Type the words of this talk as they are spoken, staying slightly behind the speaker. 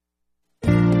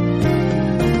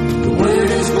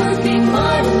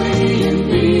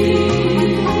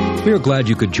We're glad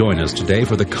you could join us today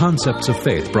for the Concepts of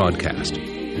Faith broadcast.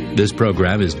 This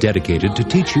program is dedicated to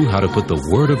teach you how to put the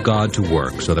Word of God to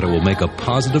work so that it will make a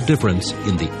positive difference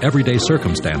in the everyday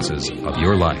circumstances of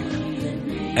your life.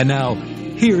 And now,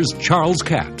 here's Charles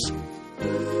Capps.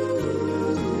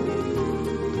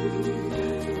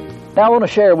 Now, I want to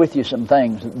share with you some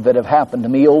things that have happened to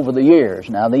me over the years.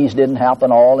 Now, these didn't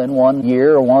happen all in 1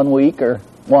 year or 1 week or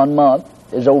 1 month.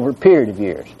 It's over a period of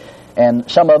years.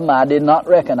 And some of them I did not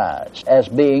recognize as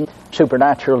being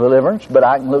supernatural deliverance, but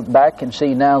I can look back and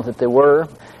see now that they were,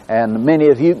 and many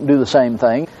of you can do the same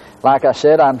thing. Like I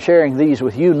said, I'm sharing these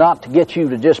with you not to get you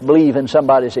to just believe in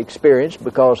somebody's experience,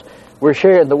 because we're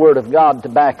sharing the Word of God to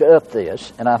back up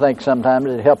this, and I think sometimes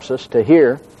it helps us to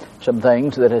hear some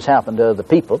things that has happened to other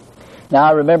people. Now,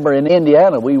 I remember in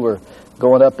Indiana, we were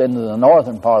going up into the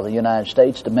northern part of the United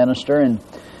States to minister, and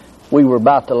we were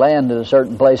about to land at a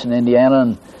certain place in Indiana,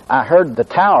 and I heard the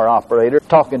tower operator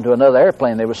talking to another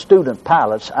airplane. There were student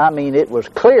pilots. I mean, it was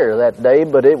clear that day,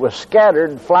 but it was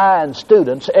scattered flying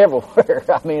students everywhere.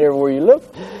 I mean, everywhere you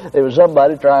looked, there was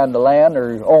somebody trying to land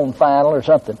or on final or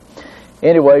something.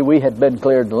 Anyway, we had been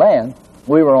cleared to land.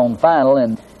 We were on final,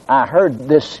 and I heard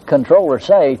this controller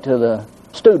say to the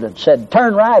students, said,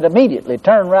 "Turn right immediately,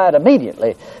 turn right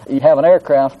immediately." You have an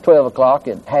aircraft 12 o'clock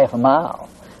at half a mile,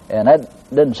 and that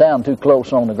doesn't sound too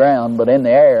close on the ground, but in the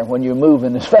air, when you're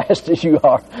moving as fast as you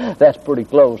are, that's pretty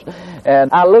close.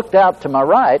 And I looked out to my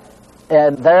right,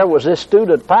 and there was this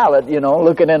student pilot,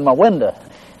 looking in my window.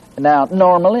 Now,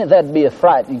 normally, that'd be a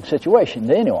frightening situation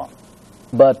to anyone.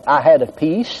 But I had a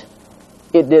peace.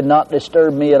 It did not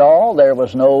disturb me at all. There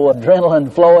was no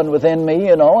adrenaline flowing within me,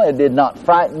 It did not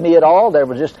frighten me at all. There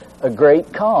was just a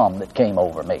great calm that came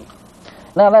over me.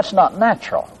 Now, that's not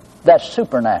natural. That's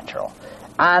supernatural.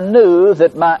 I knew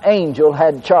that my angel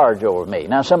had charge over me.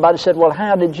 Now, somebody said, "Well,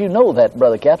 how did you know that,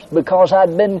 Brother Capps?" Because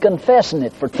I'd been confessing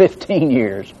it for 15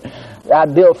 years. I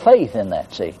built faith in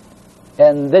that, see.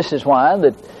 And this is why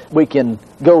that we can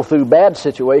go through bad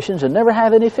situations and never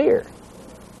have any fear.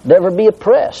 Never be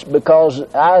oppressed, because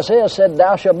Isaiah said,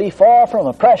 "Thou shalt be far from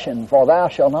oppression, for thou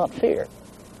shalt not fear."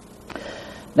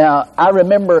 Now, I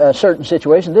remember a certain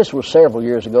situation. This was several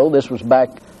years ago. This was back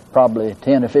probably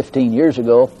 10 or 15 years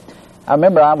ago. I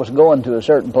remember I was going to a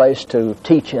certain place to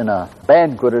teach in a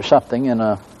banquet or something in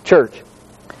a church.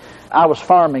 I was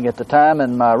farming at the time,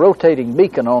 and my rotating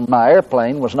beacon on my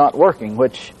airplane was not working,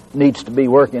 which needs to be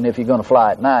working if you're going to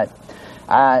fly at night.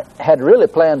 I had really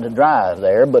planned to drive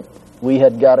there, but we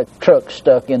had got a truck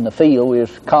stuck in the field. We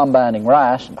was combining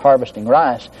rice, harvesting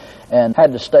rice, and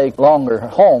had to stay longer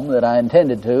home than I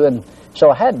intended to, and so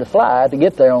I had to fly to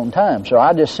get there on time. So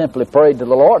I just simply prayed to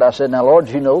the Lord. I said, "Now, Lord,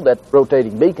 you know that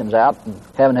rotating beacon's out and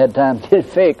haven't had time to get it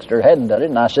fixed, or hadn't done it."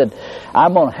 And I said,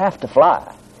 "I'm going to have to fly.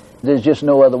 There's just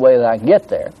no other way that I can get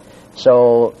there.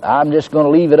 So I'm just going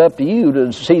to leave it up to you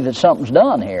to see that something's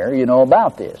done here,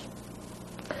 about this."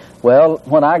 Well,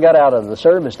 when I got out of the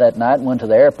service that night and went to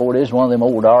the airport, it was one of them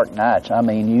old dark nights. I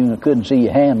mean, you couldn't see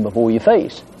your hand before your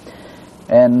face.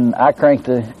 And I cranked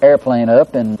the airplane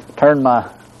up and turned my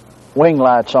wing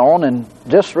lights on and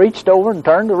just reached over and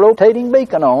turned the rotating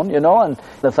beacon on, and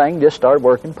the thing just started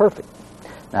working perfect.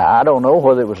 Now, I don't know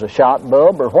whether it was a shot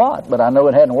bulb or what, but I know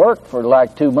it hadn't worked for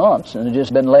like 2 months, and it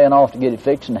just been laying off to get it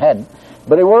fixed and hadn't.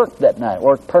 But it worked that night. It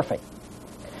worked perfect.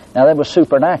 Now, that was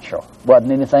supernatural. Wasn't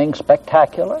anything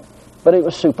spectacular, but it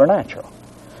was supernatural.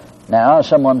 Now,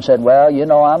 someone said, "Well,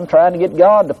 I'm trying to get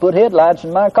God to put headlights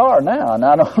in my car now." And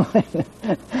I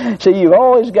don't see, you've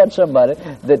always got somebody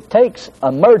that takes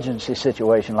an emergency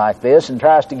situation like this and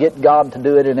tries to get God to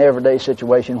do it in an everyday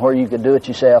situation where you could do it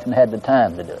yourself and had the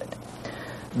time to do it.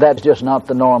 That's just not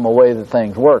the normal way that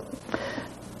things work.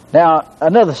 Now,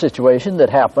 another situation that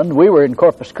happened, we were in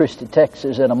Corpus Christi,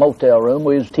 Texas, in a motel room.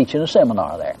 We was teaching a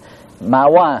seminar there. My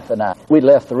wife and I, we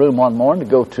left the room one morning to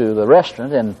go to the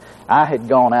restaurant, and I had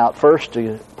gone out first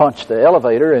to punch the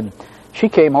elevator, and she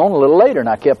came on a little later, and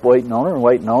I kept waiting on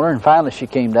her, and finally she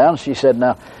came down, and she said,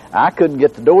 "Now, I couldn't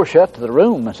get the door shut to the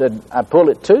room." I said, "I pulled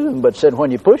it to," but said, "When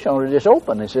you push on it, it just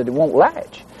opened." They said, "It won't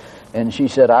latch." And she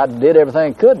said, "I did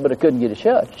everything I could, but I couldn't get it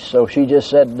shut." So she just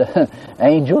said,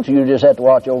 "Angels, you just have to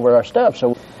watch over our stuff."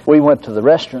 So we went to the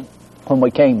restaurant. When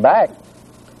we came back,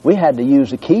 we had to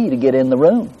use a key to get in the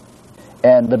room,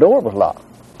 and the door was locked.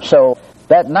 So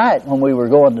that night when we were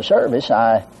going to service,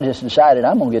 I just decided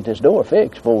I'm going to get this door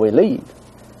fixed before we leave.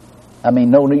 I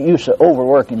mean, no use of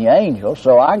overworking your angels.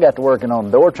 So I got to working on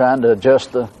the door, trying to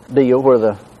adjust the deal where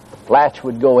the latch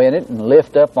would go in it and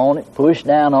lift up on it, push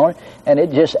down on it, and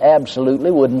it just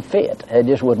absolutely wouldn't fit. It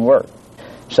just wouldn't work.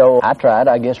 So I tried,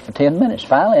 I guess, for 10 minutes.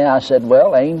 Finally, I said,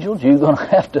 well, angels, you're going to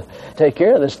have to take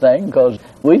care of this thing because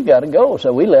we've got to go.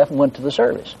 So we left and went to the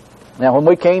service. Now, when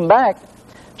we came back,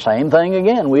 same thing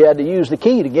again. We had to use the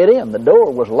key to get in. The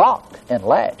door was locked and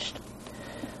latched.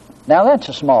 Now, that's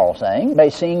a small thing. It may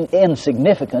seem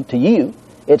insignificant to you.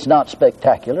 It's not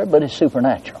spectacular, but it's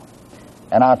supernatural.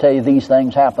 And I'll tell you, these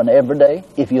things happen every day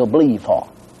if you'll believe for them.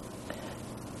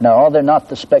 No, they're not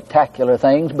the spectacular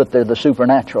things, but they're the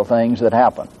supernatural things that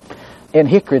happen. In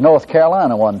Hickory, North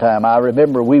Carolina one time, I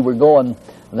remember we were going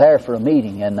there for a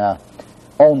meeting, and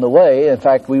on the way, in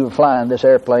fact, we were flying this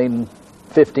airplane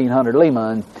 1500 Lima,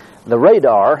 and the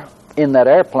radar in that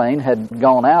airplane had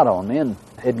gone out on me, and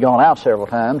had gone out several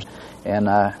times, and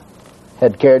I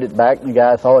had carried it back, and the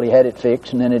guy thought he had it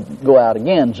fixed, and then it'd go out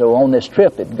again. So on this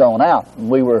trip, it'd gone out, and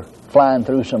we were flying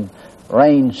through some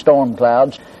rain storm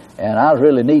clouds, and I was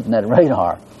really needing that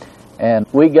radar. And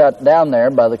we got down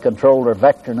there by the controller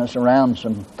vectoring us around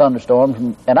some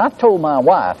thunderstorms, and I told my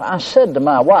wife, I said to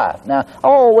my wife, now I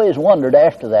always wondered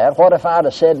after that, what if I'd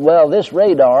have said, well, this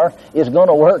radar is going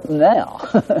to work now.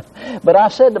 But I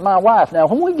said to my wife, now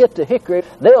when we get to Hickory,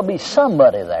 there'll be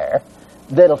somebody there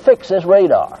that'll fix this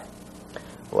radar.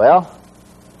 Well,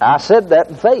 I said that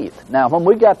in faith. Now, when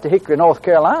we got to Hickory, North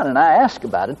Carolina, and I asked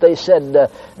about it, they said,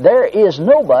 there is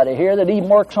nobody here that even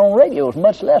works on radios,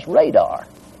 much less radar.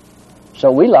 So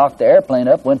we locked the airplane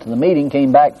up, went to the meeting,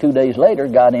 came back 2 days later,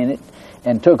 got in it,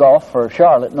 and took off for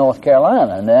Charlotte, North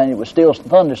Carolina. And then it was still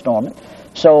thunderstorming.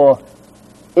 So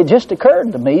it just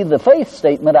occurred to me, the faith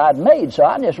statement I'd made, so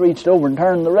I just reached over and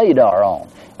turned the radar on.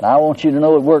 And I want you to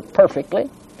know it worked perfectly.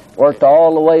 Worked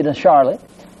all the way to Charlotte.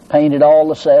 Painted all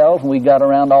the cells, and we got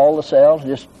around all the cells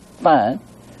just fine.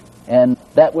 And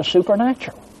that was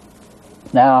supernatural.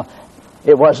 Now,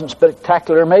 it wasn't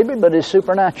spectacular maybe, but it's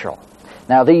supernatural.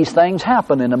 Now, these things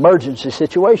happen in emergency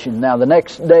situations. Now, the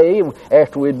next day,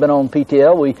 after we'd been on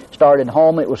PTL, we started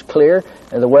home. It was clear.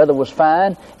 The weather was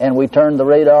fine, and we turned the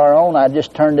radar on. I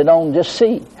just turned it on just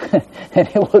see, and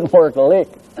it wouldn't work a lick.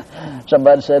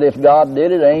 Somebody said if God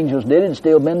did it, angels did it, it'd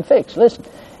still been fixed. Listen,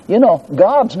 you know,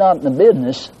 God's not in the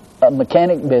business, a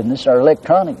mechanic business or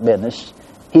electronic business.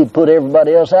 He'd put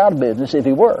everybody else out of business if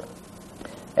he were.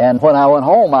 And when I went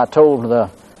home, I told the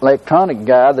electronic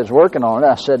guy that's working on it,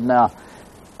 I said, now,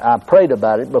 I prayed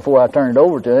about it before I turned it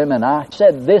over to him, and I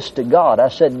said this to God. I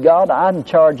said, God, I'm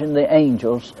charging the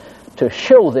angels to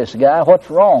show this guy what's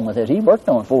wrong with it. He worked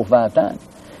on it 4 or 5 times.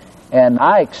 And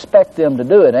I expect them to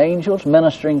do it. Angels,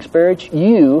 ministering spirits,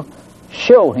 you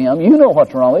show him. You know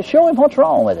what's wrong with it. Show him what's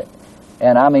wrong with it.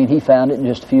 And I mean, he found it in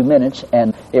just a few minutes,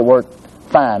 and it worked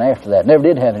fine after that. Never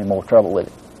did have any more trouble with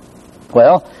it.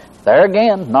 Well, there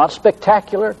again, not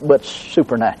spectacular, but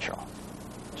supernatural.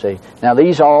 See, now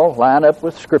these all line up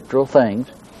with scriptural things.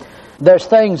 There's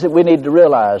things that we need to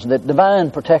realize, that divine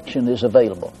protection is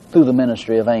available through the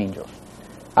ministry of angels.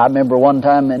 I remember one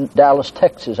time in Dallas,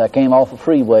 Texas, I came off a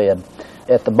freeway, and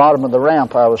at the bottom of the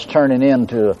ramp I was turning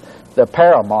into the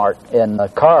Paramart, and a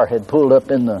car had pulled up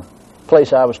in the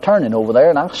place I was turning over there,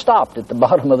 and I stopped at the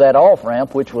bottom of that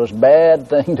off-ramp, which was a bad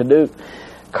thing to do.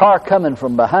 Car coming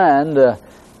from behind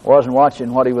wasn't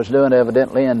watching what he was doing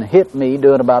evidently, and hit me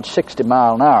doing about 60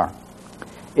 miles an hour.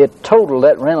 It totaled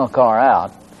that rental car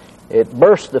out. It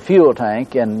burst the fuel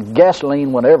tank, and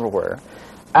gasoline went everywhere.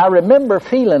 I remember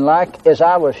feeling like, as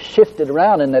I was shifted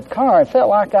around in that car, it felt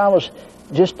like I was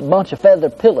just a bunch of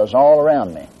feather pillows all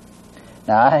around me.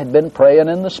 Now, I had been praying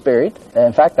in the Spirit.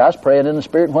 In fact, I was praying in the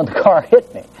Spirit when the car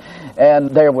hit me. And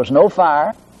there was no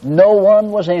fire. No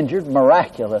one was injured.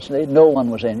 Miraculously, no one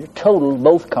was injured. Totaled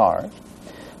both cars.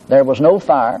 There was no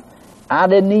fire. I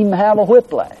didn't even have a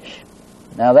whiplash.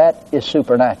 Now, that is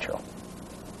supernatural.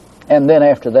 And then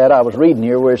after that, I was reading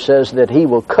here where it says that he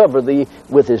will cover thee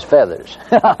with his feathers.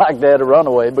 I like that to run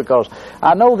away, because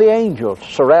I know the angels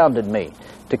surrounded me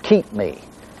to keep me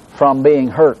from being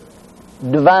hurt.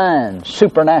 Divine,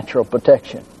 supernatural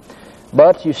protection.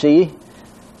 But, you see,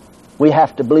 we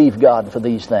have to believe God for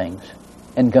these things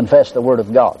and confess the Word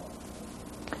of God.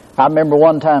 I remember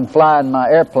one time flying my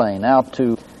airplane out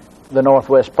to the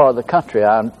northwest part of the country.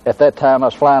 At that time, I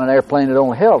was flying an airplane that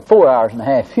only held 4 hours and a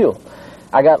half fuel.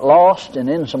 I got lost and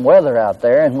in some weather out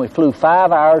there, and we flew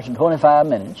 5 hours and 25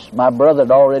 minutes. My brother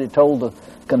had already told the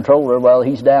controller, well,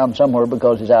 he's down somewhere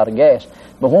because he's out of gas.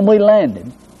 But when we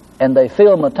landed, and they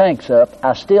filled my tanks up,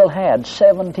 I still had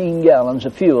 17 gallons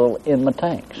of fuel in my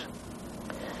tanks.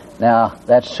 Now,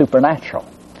 that's supernatural.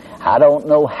 I don't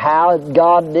know how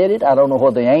God did it. I don't know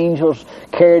whether the angels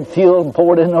carried fuel and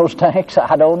poured in those tanks.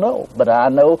 I don't know. But I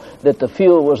know that the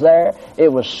fuel was there.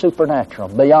 It was supernatural,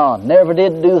 beyond. Never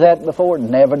did do that before,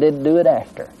 never did do it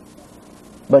after.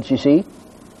 But you see,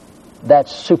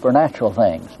 That's supernatural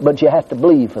things. But you have to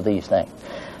believe for these things.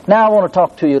 Now I want to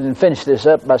talk to you and finish this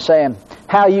up by saying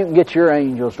how you can get your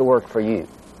angels to work for you.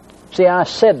 See, I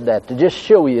said that to just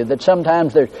show you that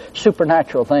sometimes there's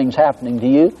supernatural things happening to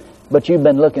you, but you've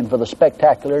been looking for the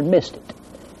spectacular and missed it.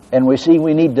 And we see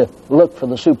we need to look for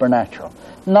the supernatural.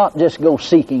 Not just go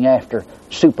seeking after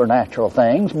supernatural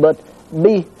things, but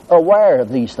be aware of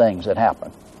these things that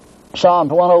happen.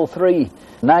 Psalms 103,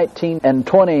 19 and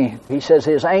 20, he says,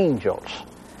 His angels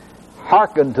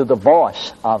hearken to the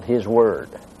voice of His word.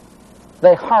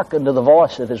 They hearken to the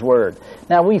voice of His word.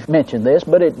 Now, we've mentioned this,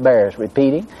 but it bears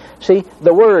repeating. See,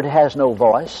 the word has no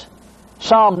voice.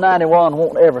 Psalm 91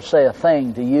 won't ever say a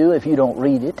thing to you if you don't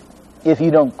read it, if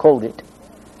you don't quote it.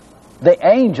 The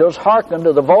angels hearken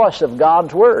to the voice of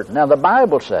God's word. Now, the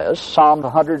Bible says, Psalm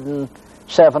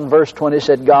 107, verse 20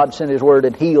 said, God sent His word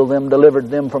and healed them,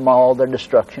 delivered them from all their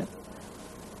destruction.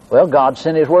 Well, God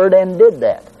sent His word and did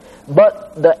that.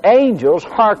 But the angels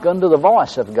hearken to the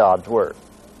voice of God's word.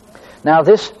 Now,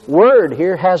 this word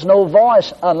here has no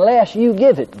voice unless you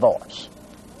give it voice.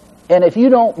 And if you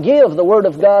don't give the word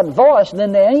of God voice,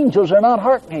 then the angels are not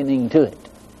hearkening to it.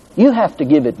 You have to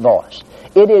give it voice.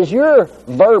 It is your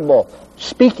verbal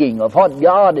speaking of what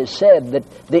God has said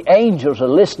that the angels are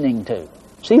listening to.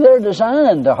 See, they're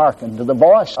designed to hearken to the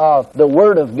voice of the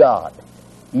Word of God.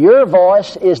 Your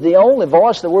voice is the only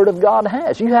voice the Word of God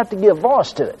has. You have to give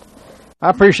voice to it. I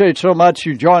appreciate so much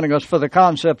you joining us for the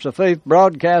Concepts of Faith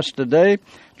broadcast today.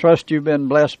 Trust you've been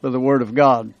blessed by the Word of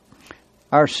God.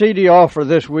 Our CD offer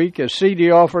this week is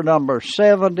CD offer number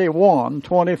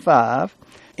 7125,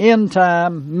 End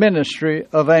Time Ministry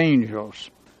of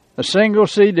Angels. A single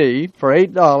CD for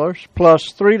 $8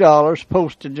 plus $3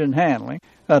 postage and handling,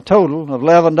 a total of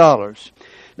 $11.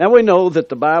 Now we know that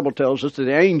the Bible tells us that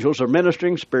the angels are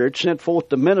ministering spirits sent forth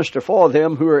to minister for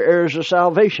them who are heirs of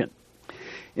salvation.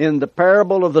 In the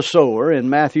parable of the sower in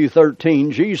Matthew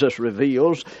 13, Jesus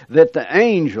reveals that the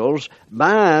angels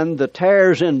bind the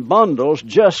tares in bundles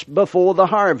just before the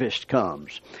harvest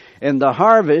comes. And the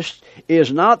harvest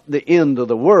is not the end of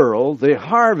the world. The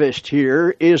harvest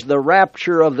here is the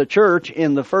rapture of the church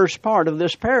in the first part of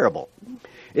this parable.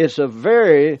 It's a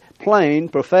very plain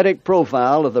prophetic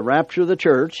profile of the rapture of the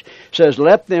church. It says,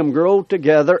 let them grow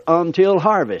together until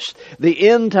harvest. The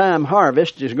end time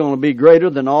harvest is going to be greater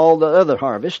than all the other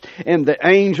harvest, and the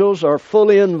angels are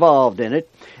fully involved in it.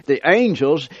 The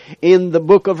angels in the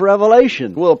book of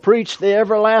Revelation will preach the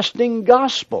everlasting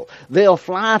gospel. They'll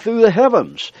fly through the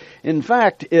heavens. In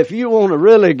fact, if you want to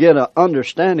really get an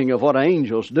understanding of what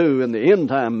angels do in the end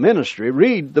time ministry,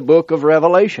 read the book of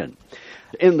Revelation.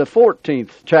 In the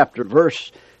 14th chapter,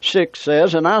 verse 6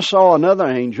 says, And I saw another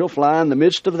angel fly in the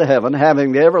midst of the heaven,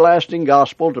 having the everlasting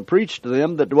gospel to preach to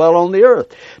them that dwell on the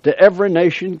earth, to every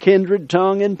nation, kindred,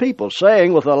 tongue, and people,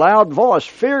 saying with a loud voice,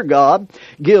 Fear God,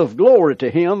 give glory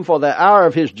to Him, for the hour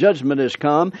of His judgment is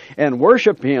come, and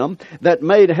worship Him that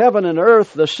made heaven and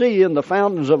earth, the sea, and the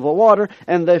fountains of the water.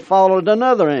 And they followed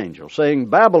another angel, saying,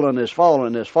 Babylon is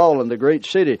fallen, the great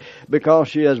city, because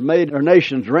she has made her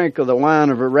nations drink of the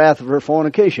wine of her wrath of her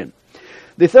fornication.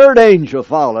 The third angel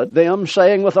followed them,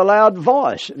 saying with a loud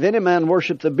voice, If any man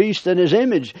worship the beast in his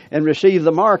image, and receive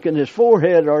the mark in his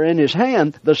forehead or in his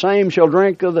hand, the same shall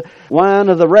drink of the wine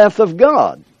of the wrath of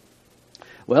God.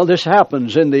 Well, this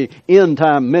happens in the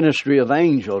end-time ministry of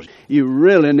angels. You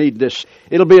really need this.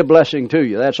 It'll be a blessing to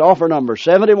you. That's offer number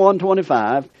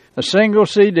 7125. A single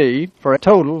CD for a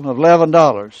total of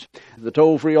 $11. The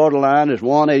toll-free order line is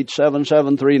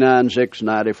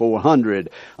 1-877-396-9400.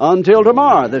 Until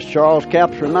tomorrow, this Charles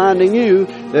Capps reminding you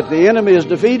that the enemy is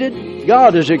defeated,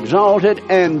 God is exalted,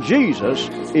 and Jesus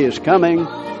is coming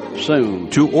soon.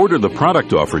 To order the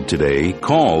product offered today,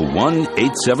 call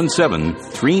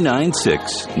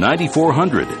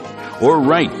 1-877-396-9400 or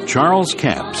write Charles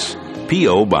Capps,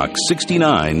 P.O. Box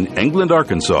 69, England,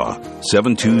 Arkansas,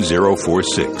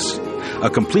 72046. A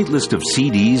complete list of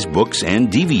CDs, books,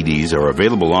 and DVDs are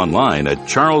available online at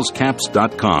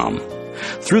charlescapps.com.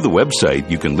 Through the website,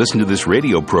 you can listen to this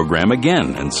radio program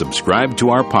again and subscribe to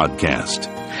our podcast.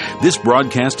 This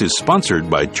broadcast is sponsored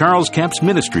by Charles Capps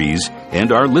Ministries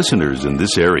and our listeners in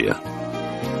this area.